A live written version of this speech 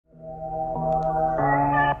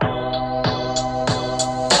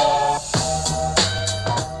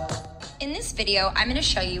video, I'm going to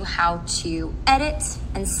show you how to edit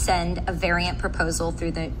and send a variant proposal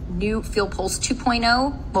through the new FieldPulse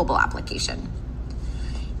 2.0 mobile application.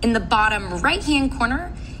 In the bottom right-hand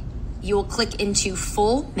corner, you will click into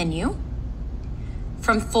Full Menu.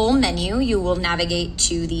 From Full Menu, you will navigate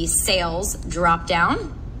to the Sales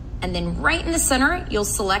drop-down, and then right in the center, you'll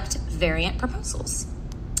select Variant Proposals.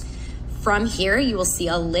 From here, you will see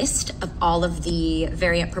a list of all of the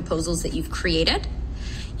variant proposals that you've created.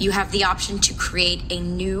 You have the option to create a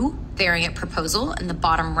new variant proposal in the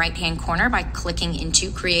bottom right-hand corner by clicking into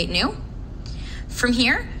Create New. From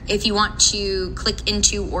here, if you want to click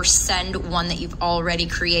into or send one that you've already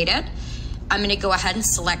created, I'm gonna go ahead and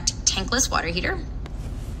select tankless water heater.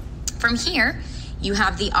 From here, you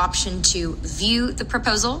have the option to view the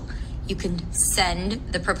proposal. You can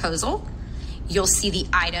send the proposal. You'll see the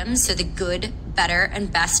items, so the good, better,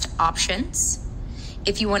 and best options.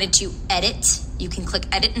 If you wanted to edit, you can click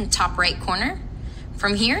edit in the top right corner.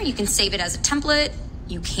 From here, you can save it as a template.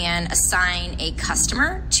 You can assign a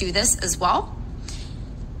customer to this as well.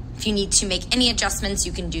 If you need to make any adjustments,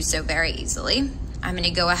 you can do so very easily. I'm gonna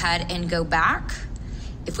go ahead and go back.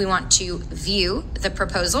 If we want to view the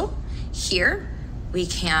proposal, here we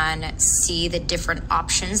can see the different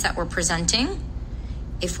options that we're presenting.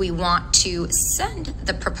 If we want to send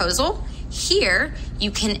the proposal, here you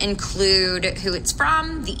can include who it's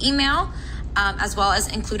from, the email, as well as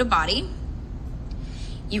include a body.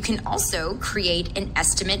 You can also create an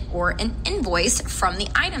estimate or an invoice from the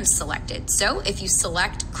items selected. So if you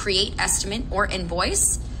select Create Estimate or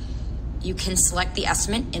Invoice, you can select the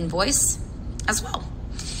estimate invoice as well.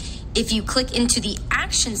 If you click into the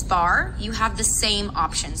actions bar, you have the same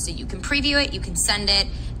options. So you can preview it, you can send it,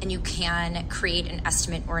 and you can create an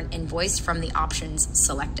estimate or an invoice from the options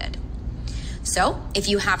selected. So if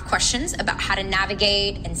you have questions about how to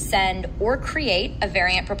navigate and send or create a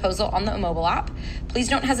variant proposal on the mobile app, please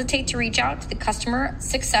don't hesitate to reach out to the customer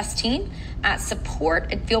success team at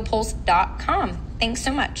support@fieldpulse.com. Thanks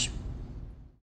so much.